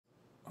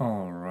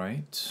All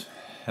right.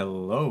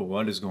 Hello,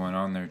 what is going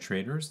on there,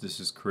 traders? This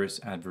is Chris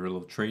at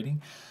Verillo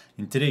Trading.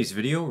 In today's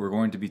video, we're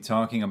going to be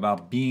talking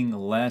about being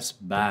less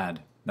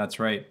bad. That's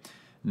right.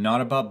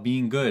 Not about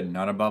being good,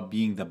 not about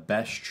being the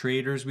best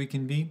traders we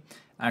can be.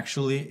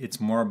 Actually, it's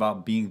more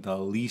about being the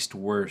least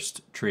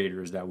worst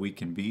traders that we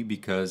can be,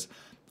 because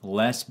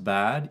less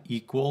bad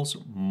equals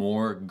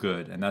more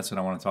good. And that's what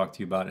I want to talk to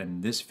you about in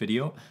this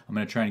video. I'm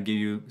going to try and give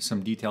you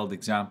some detailed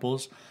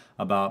examples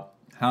about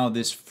how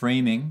this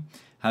framing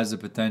has the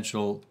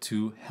potential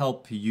to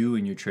help you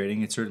in your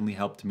trading. It certainly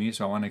helped me,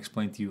 so I want to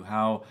explain to you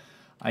how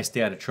I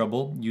stay out of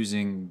trouble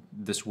using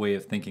this way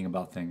of thinking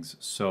about things.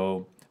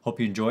 So hope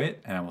you enjoy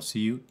it, and I will see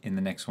you in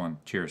the next one.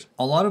 Cheers.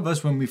 A lot of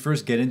us, when we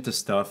first get into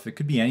stuff, it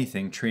could be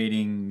anything,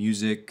 trading,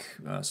 music,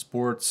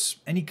 sports,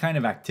 any kind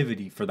of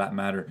activity for that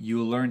matter,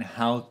 you learn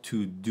how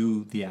to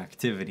do the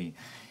activity.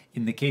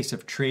 In the case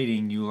of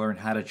trading, you learn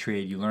how to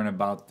trade, you learn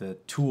about the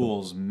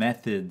tools,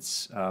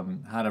 methods,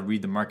 how to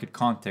read the market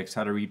context,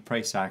 how to read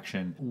price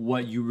action.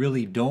 What you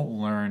really don't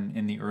learn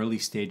in the early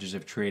stages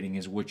of trading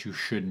is what you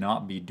should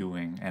not be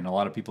doing, and a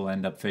lot of people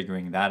end up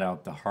figuring that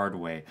out the hard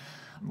way.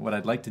 What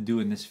I'd like to do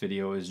in this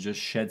video is just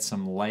shed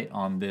some light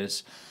on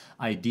this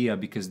idea,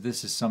 because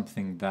this is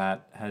something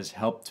that has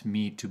helped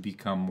me to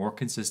become more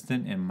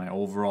consistent in my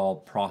overall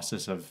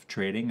process of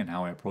trading and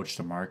how I approach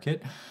the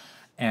market.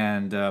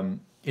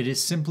 And it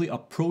is simply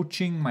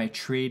approaching my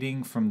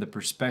trading from the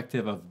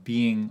perspective of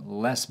being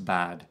less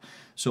bad.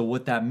 So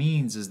what that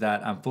means is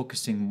that I'm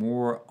focusing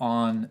more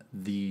on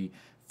the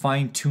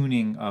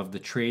fine-tuning of the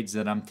trades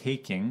that I'm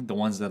taking, the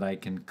ones that I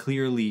can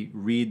clearly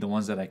read, the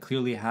ones that I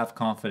clearly have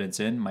confidence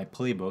in, my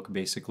playbook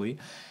basically,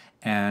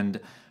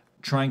 and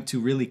trying to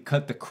really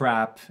cut the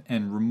crap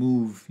and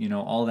remove,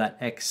 all that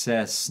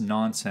excess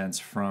nonsense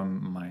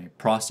from my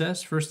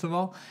process, first of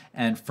all,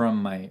 and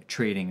from my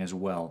trading as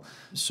well.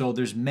 So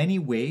there's many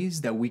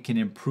ways that we can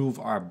improve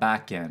our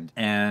back end.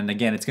 And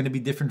again, it's going to be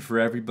different for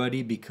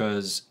everybody,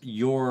 because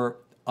your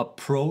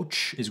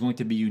approach is going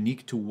to be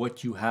unique to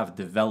what you have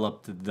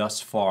developed thus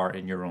far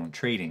in your own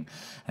trading.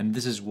 And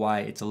this is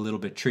why it's a little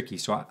bit tricky.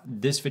 So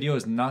this video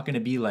is not going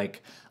to be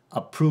like a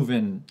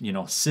proven,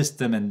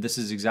 system, and this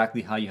is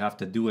exactly how you have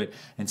to do it.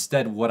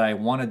 Instead, what I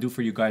want to do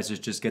for you guys is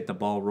just get the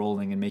ball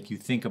rolling and make you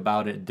think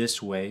about it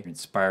this way,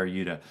 inspire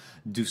you to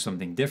do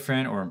something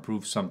different or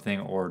improve something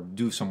or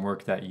do some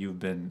work that you've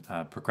been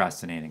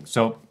procrastinating.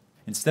 So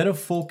instead of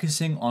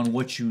focusing on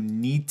what you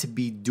need to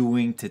be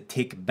doing to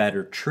take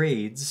better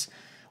trades,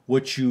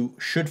 what you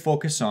should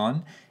focus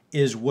on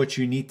is what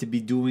you need to be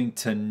doing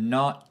to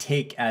not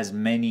take as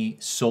many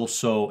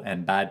so-so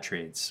and bad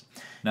trades.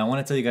 Now, I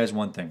want to tell you guys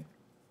one thing.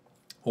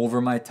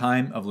 Over my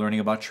time of learning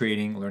about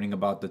trading, learning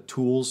about the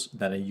tools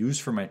that I use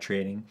for my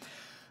trading,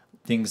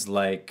 things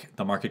like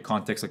the market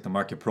context, like the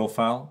market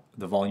profile,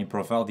 the volume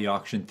profile, the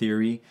auction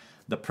theory,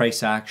 the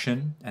price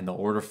action, and the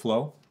order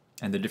flow,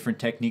 and the different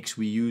techniques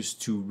we use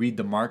to read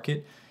the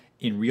market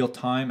in real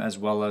time as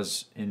well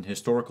as in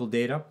historical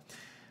data.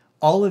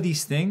 All of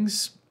these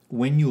things,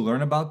 when you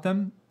learn about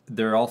them,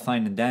 they're all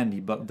fine and dandy,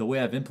 but the way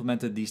I've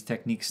implemented these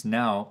techniques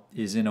now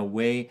is in a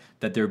way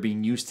that they're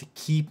being used to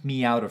keep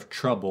me out of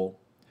trouble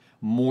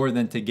more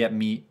than to get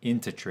me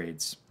into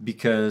trades.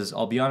 Because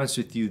I'll be honest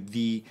with you,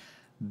 the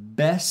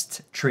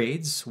best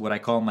trades, what I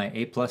call my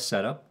A+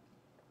 setup,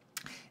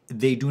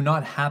 they do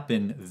not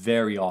happen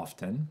very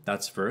often,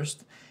 that's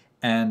first.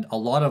 And a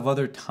lot of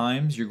other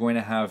times you're going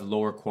to have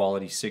lower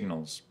quality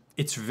signals.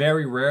 It's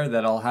very rare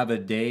that I'll have a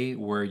day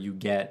where you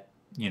get,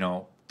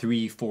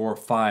 3, 4,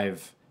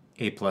 5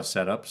 A+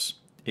 setups.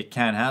 It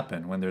can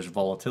happen when there's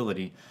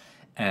volatility.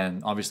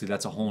 And obviously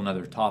that's a whole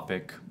nother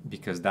topic,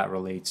 because that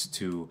relates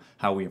to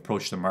how we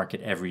approach the market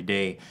every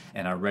day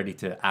and are ready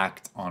to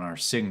act on our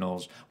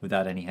signals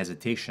without any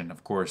hesitation.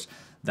 Of course,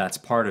 that's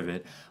part of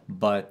it.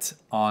 But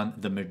on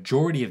the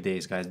majority of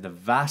days, guys, the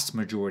vast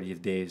majority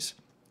of days,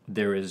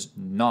 there is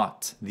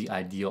not the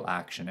ideal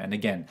action. And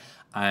again,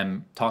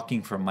 I'm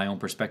talking from my own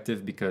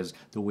perspective, because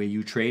the way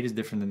you trade is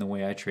different than the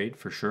way I trade,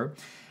 for sure.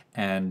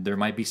 And there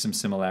might be some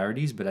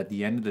similarities, but at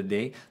the end of the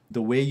day,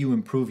 the way you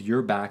improve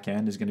your back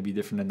end is going to be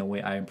different than the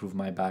way I improve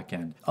my back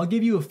end. I'll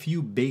give you a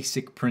few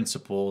basic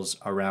principles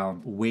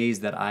around ways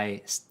that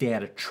I stay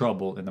out of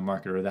trouble in the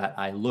market, or that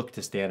I look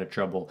to stay out of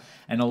trouble.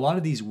 And a lot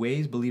of these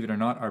ways, believe it or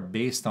not, are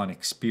based on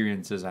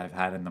experiences I've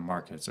had in the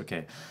markets.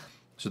 Okay.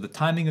 So the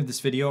timing of this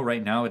video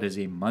right now, it is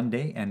a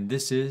Monday, and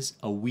this is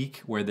a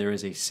week where there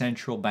is a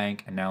central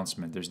bank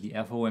announcement. There's the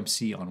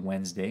FOMC on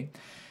Wednesday.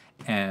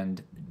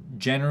 And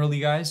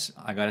generally, guys,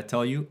 I gotta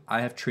tell you,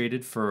 I have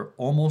traded for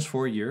almost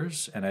 4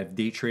 years, and I've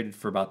day traded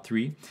for about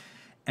 3.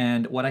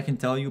 And what I can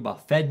tell you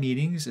about Fed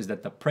meetings is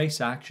that the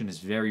price action is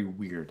very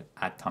weird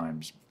at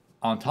times.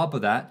 On top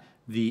of that,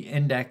 the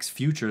index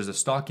futures, the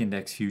stock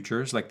index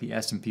futures, like the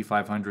S&P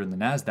 500 and the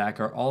NASDAQ,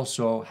 are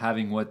also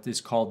having what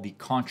is called the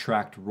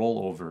contract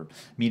rollover,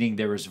 meaning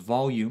there is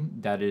volume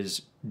that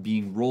is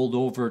being rolled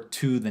over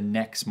to the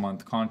next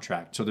month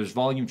contract. So there's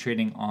volume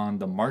trading on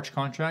the March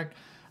contract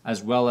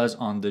as well as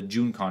on the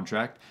June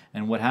contract.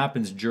 And what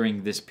happens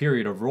during this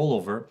period of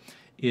rollover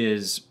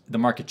is the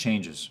market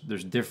changes.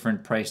 There's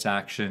different price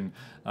action,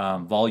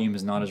 volume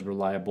is not as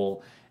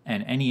reliable,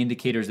 and any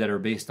indicators that are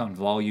based on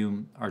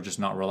volume are just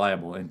not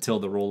reliable until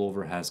the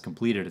rollover has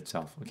completed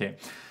itself, okay?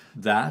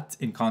 That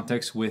in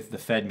context with the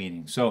Fed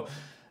meeting. So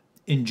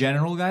in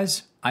general,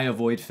 guys, I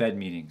avoid Fed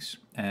meetings,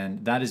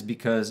 and that is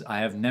because I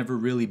have never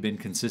really been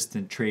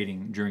consistent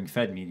trading during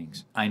Fed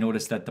meetings. I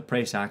noticed that the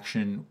price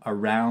action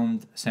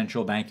around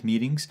central bank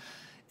meetings,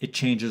 it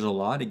changes a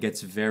lot. It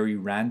gets very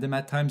random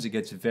at times. It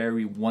gets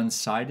very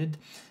one-sided.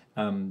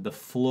 The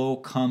flow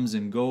comes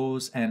and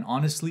goes, and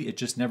honestly, it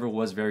just never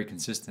was very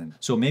consistent.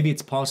 So maybe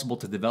it's possible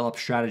to develop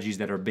strategies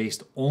that are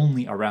based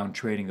only around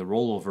trading the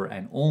rollover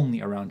and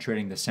only around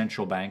trading the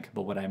central bank.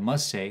 But what I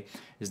must say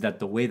is that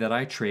the way that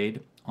I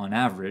trade on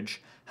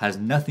average has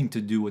nothing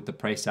to do with the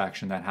price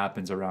action that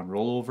happens around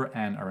rollover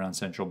and around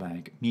central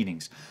bank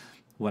meetings.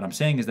 What I'm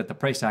saying is that the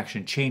price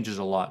action changes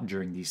a lot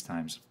during these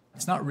times.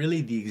 It's not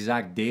really the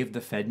exact day of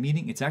the Fed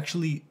meeting. It's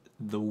actually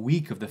the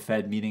week of the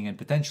Fed meeting, and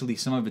potentially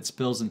some of it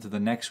spills into the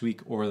next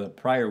week or the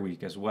prior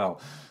week as well.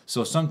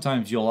 So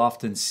sometimes you'll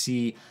often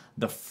see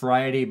the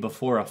Friday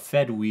before a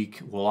Fed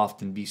week will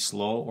often be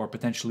slow, or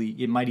potentially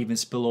it might even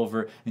spill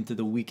over into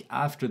the week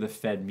after the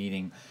Fed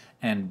meeting.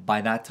 And by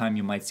that time,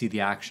 you might see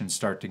the action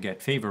start to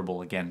get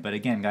favorable again. But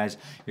again, guys,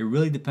 it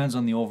really depends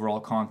on the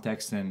overall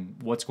context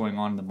and what's going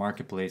on in the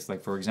marketplace.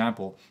 Like, for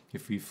example,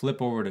 if we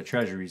flip over to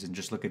treasuries and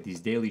just look at these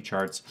daily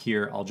charts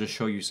here, I'll just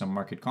show you some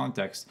market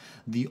context.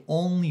 The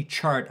only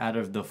chart out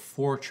of the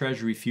 4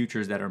 treasury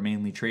futures that are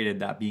mainly traded,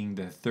 that being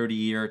the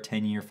 30-year,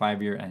 10-year,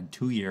 5-year, and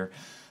 2-year,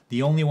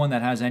 the only one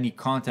that has any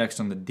context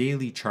on the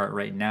daily chart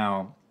right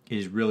now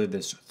is really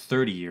this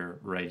 30-year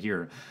right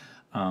here.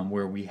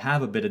 Where we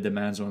have a bit of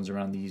demand zones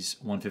around these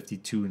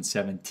 152 and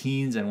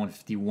 17s and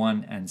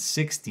 151 and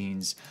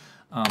 16s.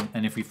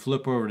 And if we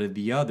flip over to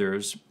the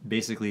others,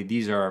 basically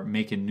these are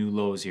making new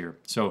lows here.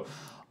 So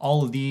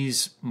all of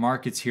these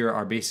markets here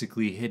are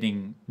basically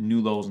hitting new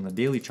lows on the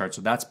daily chart.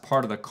 So that's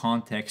part of the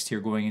context here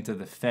going into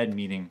the Fed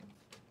meeting,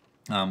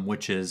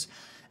 which is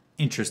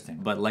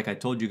interesting. But like I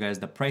told you guys,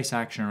 the price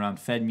action around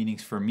Fed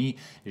meetings for me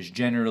is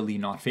generally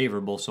not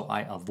favorable, so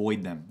I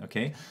avoid them,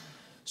 okay?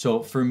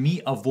 So for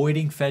me,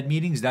 avoiding Fed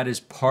meetings, that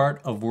is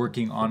part of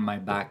working on my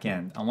back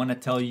end. I want to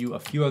tell you a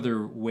few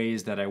other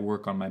ways that I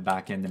work on my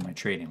back end in my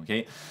trading,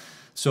 okay?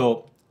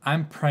 So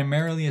I'm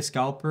primarily a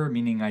scalper,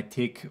 meaning I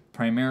take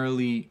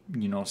primarily,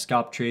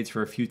 scalp trades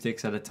for a few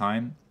ticks at a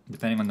time,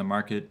 depending on the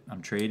market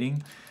I'm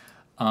trading.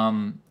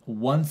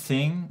 One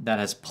thing that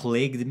has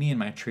plagued me in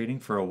my trading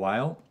for a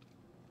while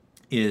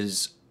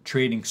is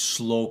trading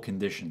slow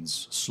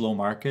conditions, slow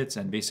markets,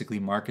 and basically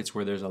markets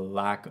where there's a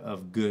lack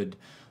of good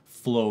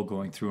flow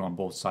going through on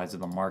both sides of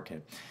the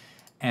market.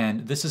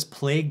 And this has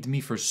plagued me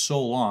for so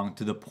long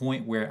to the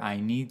point where I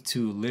need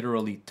to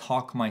literally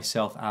talk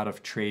myself out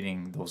of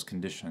trading those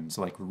conditions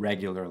like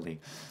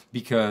regularly,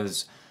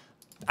 because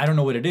I don't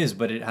know what it is,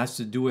 but it has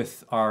to do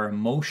with our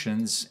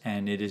emotions,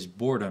 and it is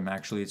boredom.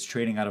 Actually, it's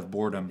trading out of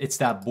boredom. It's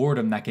that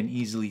boredom that can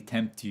easily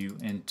tempt you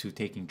into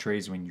taking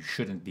trades when you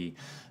shouldn't be.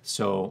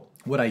 So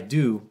what I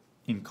do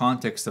in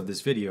context of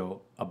this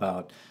video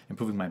about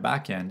improving my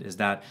back end is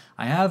that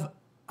I have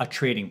a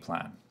trading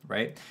plan,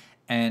 right?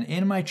 And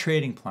in my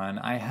trading plan,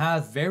 I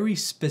have very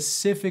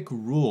specific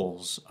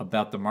rules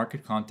about the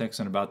market context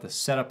and about the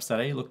setups that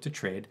I look to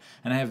trade.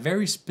 And I have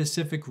very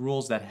specific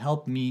rules that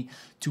help me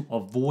to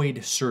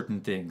avoid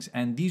certain things.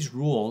 And these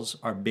rules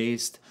are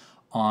based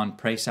on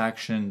price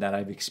action that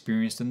I've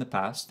experienced in the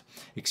past,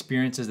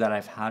 experiences that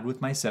I've had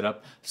with my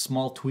setup,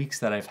 small tweaks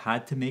that I've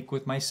had to make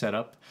with my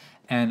setup.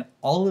 And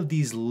all of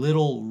these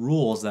little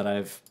rules that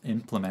I've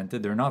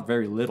implemented, they're not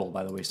very little,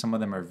 by the way, some of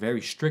them are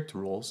very strict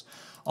rules.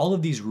 All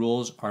of these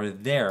rules are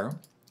there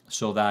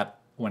so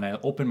that when I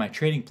open my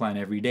trading plan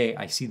every day,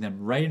 I see them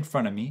right in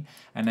front of me,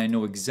 and I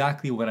know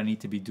exactly what I need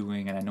to be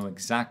doing, and I know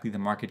exactly the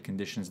market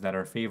conditions that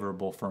are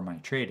favorable for my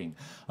trading.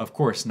 Of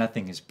course,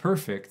 nothing is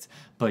perfect,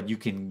 but you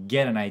can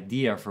get an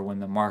idea for when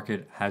the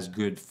market has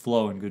good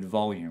flow and good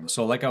volume.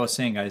 So like I was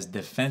saying, guys,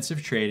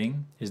 defensive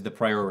trading is the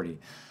priority.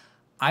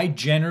 I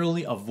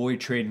generally avoid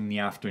trading in the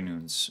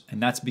afternoons,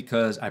 and that's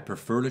because I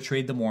prefer to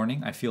trade the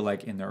morning. I feel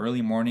like in the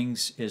early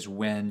mornings is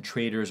when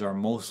traders are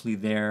mostly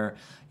there,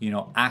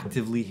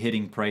 actively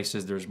hitting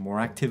prices. There's more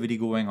activity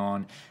going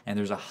on, and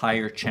there's a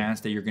higher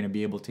chance that you're going to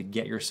be able to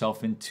get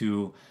yourself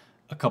into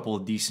a couple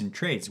of decent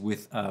trades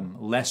with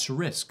less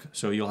risk.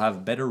 So you'll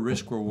have better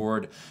risk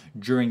reward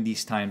during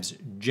these times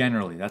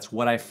generally. That's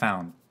what I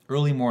found.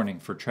 Early morning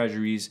for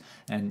treasuries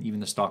and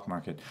even the stock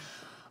market.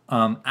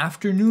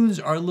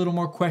 Afternoons are a little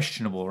more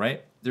questionable,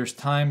 right? There's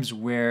times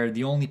where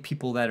the only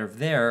people that are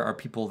there are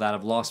people that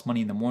have lost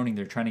money in the morning.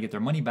 They're trying to get their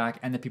money back,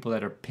 and the people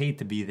that are paid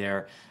to be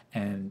there.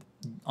 And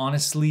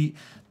honestly,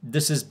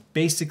 this is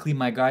basically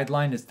my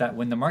guideline, is that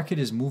when the market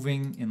is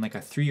moving in like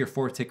a 3 or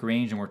 4 tick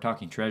range, and we're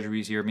talking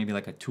treasuries here, maybe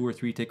like a 2 or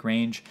 3 tick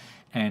range,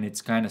 and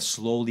it's kind of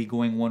slowly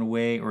going one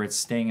way or it's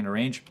staying in a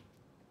range,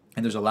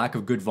 and there's a lack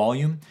of good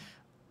volume,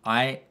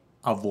 I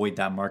avoid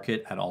that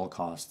market at all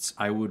costs.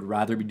 I would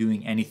rather be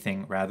doing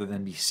anything rather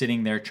than be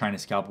sitting there trying to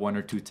scalp 1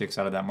 or 2 ticks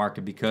out of that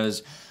market,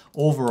 because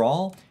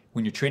overall,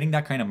 when you're trading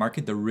that kind of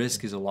market, the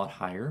risk is a lot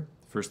higher,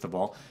 first of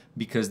all,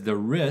 because the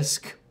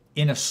risk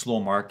in a slow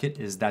market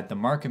is that the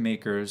market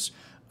makers,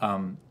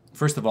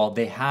 first of all,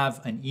 they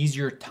have an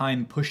easier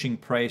time pushing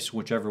price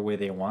whichever way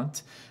they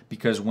want,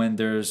 because when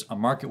there's a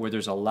market where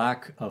there's a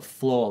lack of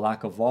flow, a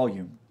lack of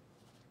volume,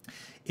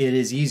 it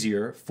is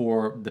easier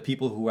for the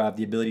people who have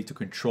the ability to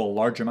control a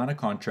large amount of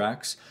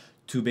contracts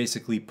to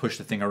basically push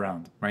the thing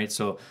around, right?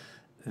 So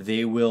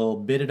they will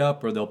bid it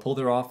up or they'll pull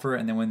their offer,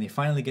 and then when they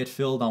finally get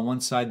filled on one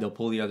side, they'll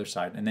pull the other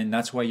side. And then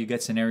that's why you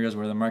get scenarios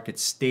where the market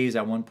stays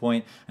at one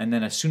point, and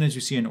then as soon as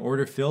you see an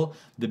order fill,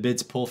 the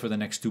bids pull for the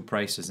next 2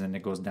 prices, and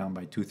it goes down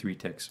by 2-3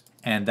 ticks.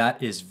 And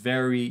that is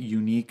very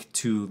unique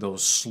to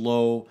those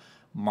slow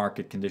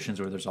market conditions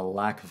where there's a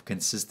lack of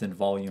consistent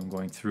volume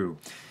going through.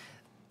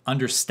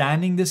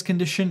 Understanding this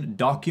condition,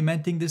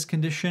 documenting this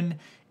condition,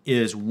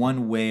 is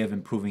one way of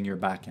improving your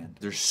back end.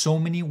 There's so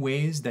many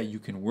ways that you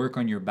can work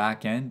on your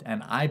back end,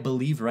 and I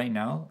believe right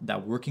now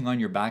that working on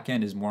your back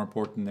end is more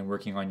important than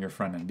working on your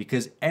front end,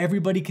 because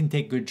everybody can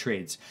take good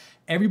trades.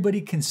 Everybody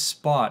can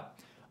spot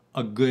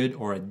a good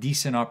or a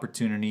decent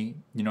opportunity.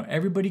 You know,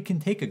 everybody can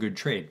take a good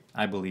trade,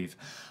 I believe,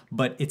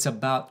 but it's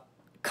about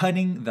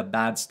cutting the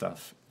bad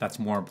stuff that's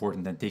more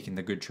important than taking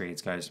the good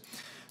trades, guys.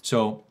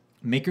 So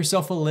make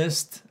yourself a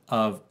list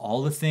of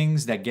all the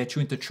things that get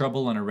you into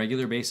trouble on a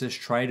regular basis.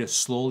 Try to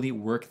slowly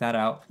work that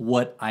out.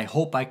 What I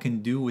hope I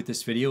can do with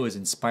this video is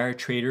inspire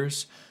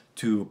traders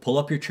to pull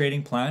up your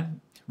trading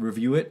plan,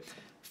 review it,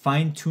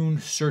 fine-tune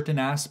certain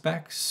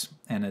aspects,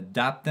 and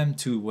adapt them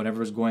to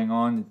whatever is going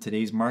on in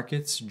today's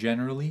markets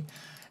generally.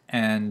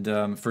 And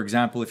for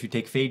example, if you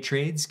take fade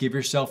trades, give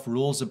yourself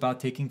rules about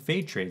taking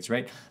fade trades,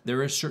 right?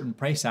 There is certain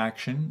price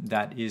action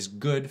that is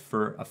good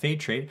for a fade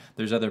trade.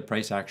 There's other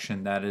price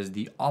action that is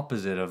the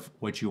opposite of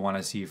what you want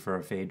to see for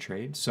a fade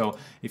trade. So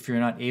if you're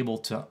not able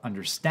to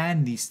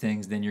understand these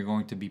things, then you're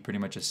going to be pretty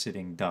much a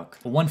sitting duck.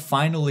 One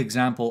final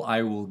example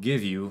I will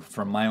give you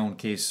from my own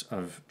case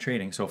of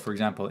trading. So for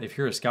example, if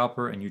you're a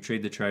scalper and you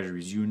trade the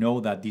treasuries, you know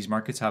that these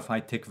markets have high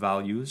tick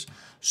values.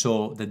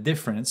 So the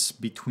difference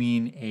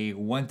between a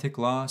 1 tick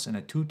loss and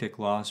a 2 tick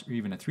loss, or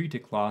even a 3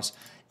 tick loss,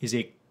 is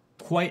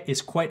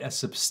quite a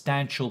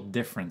substantial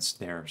difference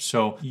there.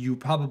 So you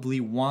probably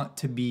want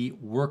to be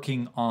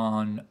working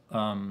on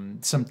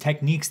some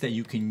techniques that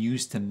you can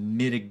use to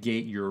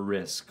mitigate your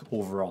risk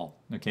overall,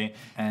 okay?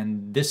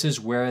 And this is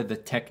where the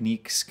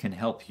techniques can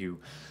help you.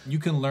 You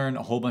can learn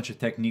a whole bunch of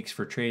techniques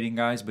for trading,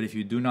 guys, but if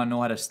you do not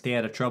know how to stay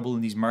out of trouble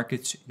in these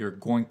markets, you're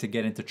going to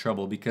get into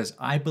trouble, because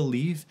I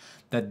believe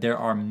that there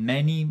are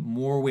many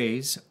more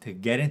ways to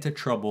get into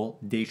trouble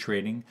day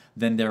trading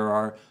than there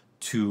are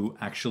to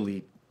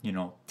actually, you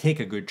know, take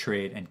a good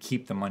trade and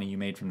keep the money you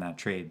made from that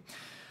trade.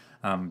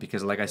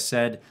 Because like I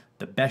said,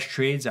 the best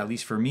trades, at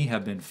least for me,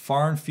 have been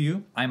far and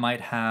few. I might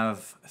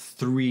have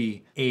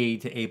 3 A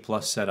to A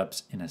plus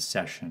setups in a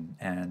session.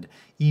 And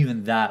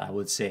even that, I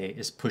would say,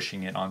 is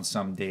pushing it on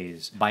some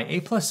days. By A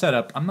plus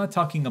setup, I'm not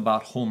talking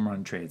about home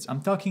run trades.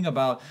 I'm talking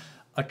about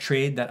a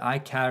trade that I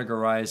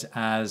categorize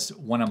as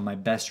one of my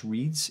best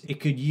reads.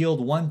 It could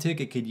yield 1 tick,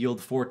 it could yield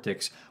 4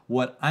 ticks.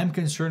 What I'm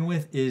concerned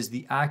with is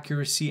the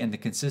accuracy and the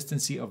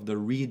consistency of the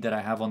read that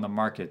I have on the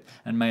market,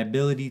 and my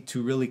ability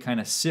to really kind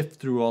of sift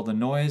through all the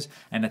noise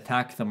and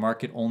attack the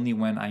market only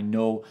when I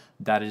know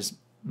that is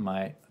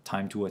my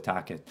time to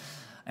attack it.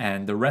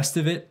 And the rest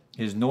of it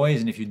is noise,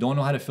 and if you don't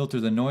know how to filter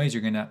the noise,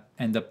 you're gonna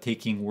end up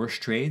taking worse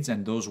trades,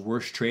 and those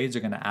worse trades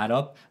are gonna add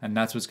up, and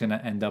that's what's gonna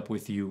end up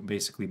with you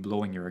basically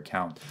blowing your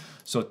account.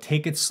 So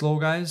take it slow,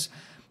 guys.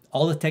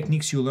 All the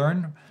techniques you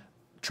learn,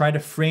 try to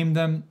frame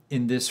them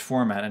in this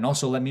format, and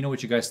also let me know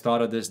what you guys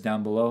thought of this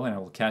down below, and I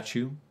will catch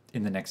you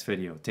in the next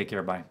video. Take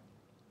care, bye.